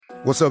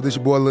What's up, this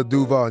your boy Lil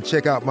Duval, and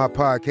check out my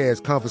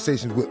podcast,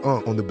 Conversations with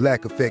Unc, on the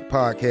Black Effect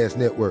Podcast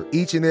Network.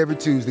 Each and every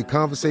Tuesday,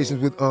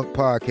 Conversations with Unc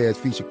podcast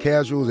feature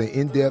casuals and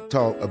in-depth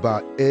talk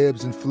about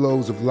ebbs and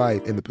flows of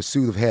life and the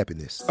pursuit of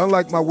happiness.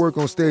 Unlike my work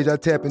on stage, I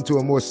tap into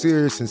a more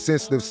serious and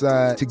sensitive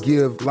side to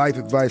give life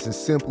advice and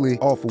simply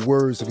offer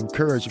words of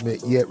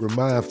encouragement, yet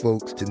remind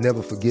folks to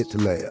never forget to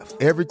laugh.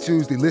 Every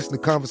Tuesday, listen to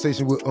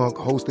Conversations with Unc,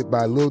 hosted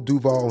by Lil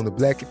Duval on the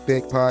Black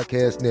Effect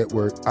Podcast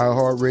Network,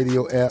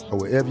 iHeartRadio app, or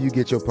wherever you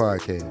get your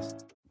podcasts.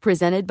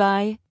 Presented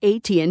by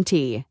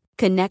AT&T.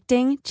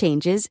 Connecting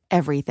changes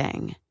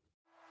everything.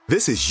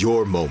 This is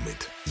your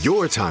moment,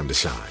 your time to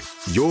shine,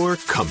 your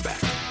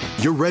comeback.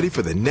 You're ready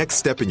for the next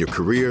step in your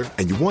career,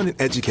 and you want an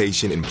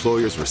education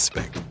employers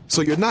respect.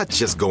 So you're not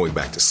just going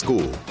back to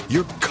school,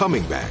 you're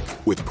coming back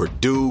with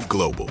Purdue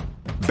Global.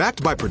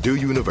 Backed by Purdue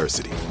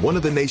University, one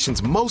of the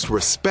nation's most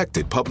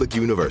respected public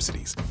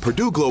universities,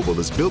 Purdue Global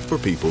is built for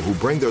people who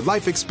bring their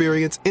life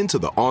experience into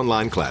the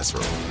online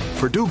classroom.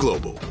 Purdue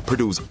Global,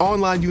 Purdue's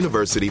online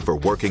university for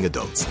working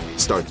adults.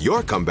 Start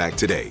your comeback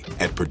today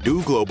at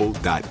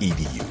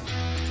purdueglobal.edu.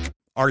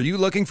 Are you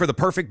looking for the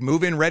perfect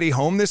move-in ready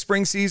home this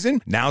spring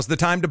season? Now's the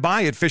time to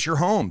buy at Fisher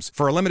Homes.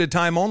 For a limited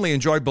time only,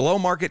 enjoy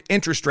below-market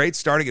interest rates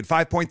starting at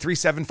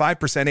 5.375%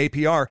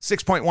 APR,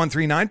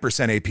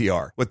 6.139%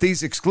 APR. With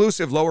these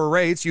exclusive lower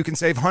rates, you can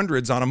save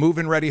hundreds on a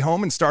move-in ready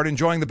home and start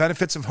enjoying the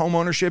benefits of home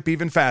ownership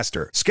even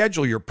faster.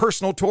 Schedule your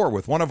personal tour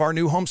with one of our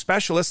new home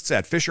specialists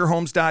at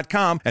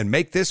FisherHomes.com and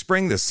make this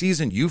spring the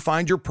season you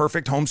find your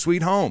perfect home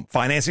sweet home.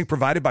 Financing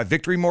provided by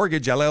Victory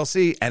Mortgage,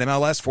 LLC,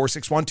 NMLS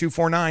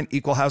 461249,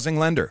 Equal Housing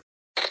Lender.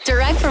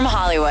 Direct from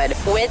Hollywood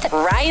with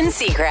Ryan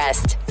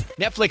Seacrest.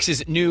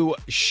 Netflix's new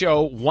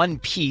show, One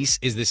Piece,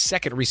 is the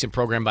second recent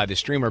program by the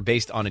streamer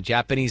based on a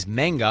Japanese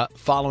manga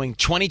following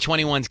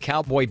 2021's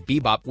Cowboy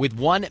Bebop, with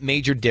one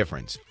major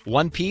difference.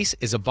 One Piece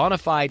is a bona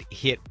fide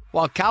hit.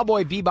 While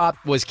Cowboy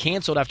Bebop was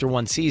canceled after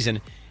one season,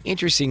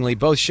 interestingly,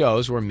 both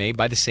shows were made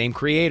by the same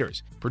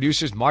creators,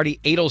 producers Marty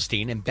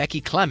Adelstein and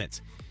Becky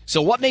Clements.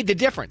 So what made the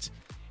difference?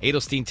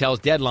 Adelstein tells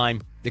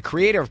Deadline, the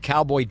creator of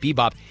Cowboy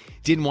Bebop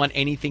didn't want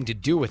anything to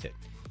do with it.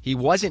 He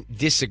wasn't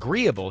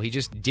disagreeable, he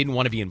just didn't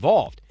want to be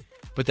involved.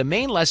 But the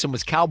main lesson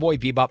was Cowboy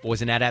Bebop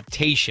was an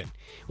adaptation.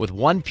 With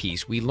One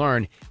Piece, we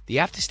learn that you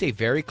have to stay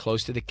very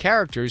close to the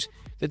characters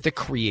that the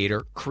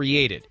creator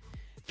created.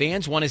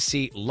 Fans want to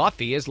see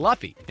Luffy as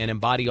Luffy and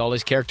embody all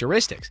his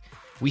characteristics.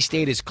 We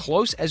stayed as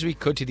close as we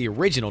could to the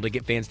original to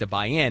get fans to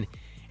buy in,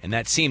 and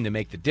that seemed to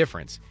make the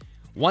difference.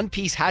 One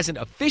Piece hasn't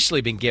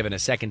officially been given a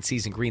second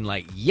season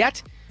greenlight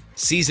yet.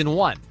 Season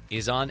 1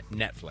 is on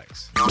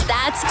Netflix.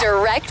 That's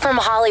direct from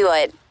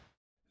Hollywood.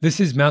 This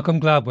is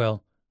Malcolm Gladwell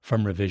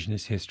from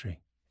Revisionist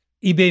History.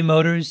 eBay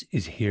Motors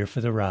is here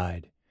for the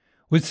ride.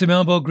 With some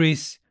elbow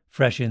grease,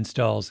 fresh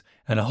installs,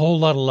 and a whole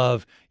lot of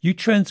love, you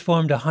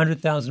transformed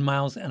 100,000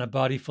 miles and a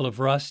body full of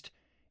rust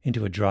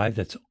into a drive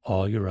that's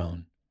all your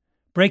own.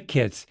 Brake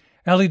kits,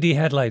 LED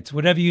headlights,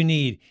 whatever you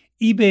need,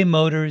 eBay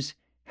Motors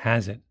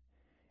has it.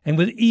 And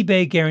with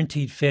eBay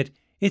Guaranteed Fit,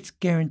 it's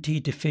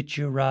guaranteed to fit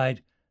your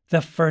ride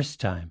the first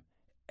time,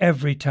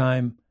 every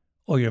time,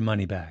 or your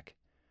money back.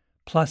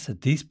 Plus,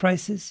 at these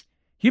prices,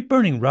 you're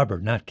burning rubber,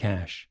 not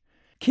cash.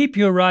 Keep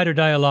your ride or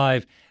die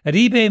alive at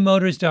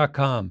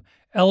ebaymotors.com.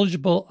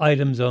 Eligible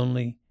items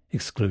only.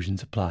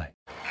 Exclusions apply.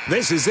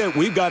 This is it.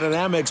 We've got an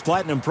Amex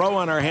Platinum Pro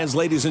on our hands,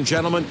 ladies and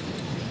gentlemen.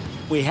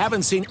 We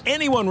haven't seen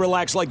anyone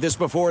relax like this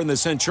before in the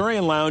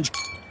Centurion Lounge.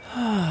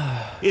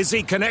 Is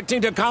he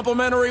connecting to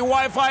complimentary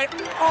Wi-Fi?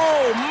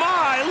 Oh,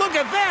 my! Look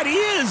at that! He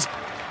is!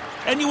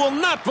 And you will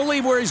not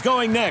believe where he's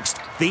going next.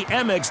 The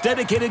Amex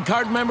dedicated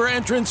card member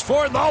entrance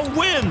for the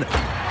win.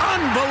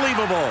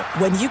 Unbelievable.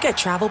 When you get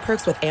travel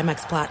perks with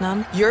Amex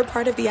Platinum, you're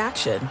part of the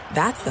action.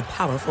 That's the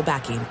powerful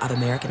backing of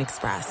American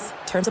Express.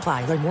 Terms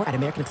apply. Learn more at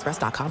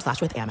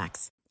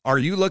americanexpress.com/withAmex. Are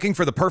you looking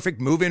for the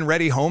perfect move-in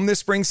ready home this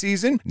spring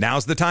season?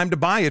 Now's the time to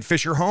buy at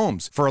Fisher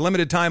Homes. For a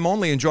limited time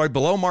only, enjoy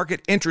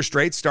below-market interest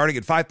rates starting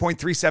at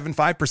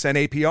 5.375%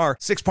 APR,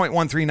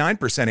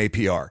 6.139%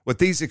 APR. With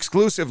these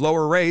exclusive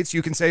lower rates,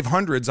 you can save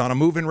hundreds on a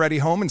move-in ready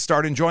home and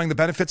start enjoying the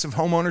benefits of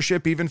home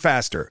ownership even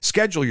faster.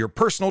 Schedule your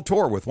personal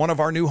tour with one of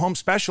our new home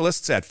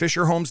specialists at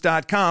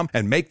FisherHomes.com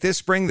and make this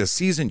spring the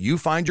season you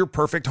find your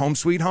perfect home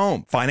sweet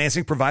home.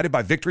 Financing provided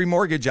by Victory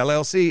Mortgage,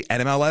 LLC,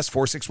 NMLS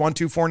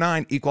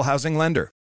 461249, Equal Housing Lender.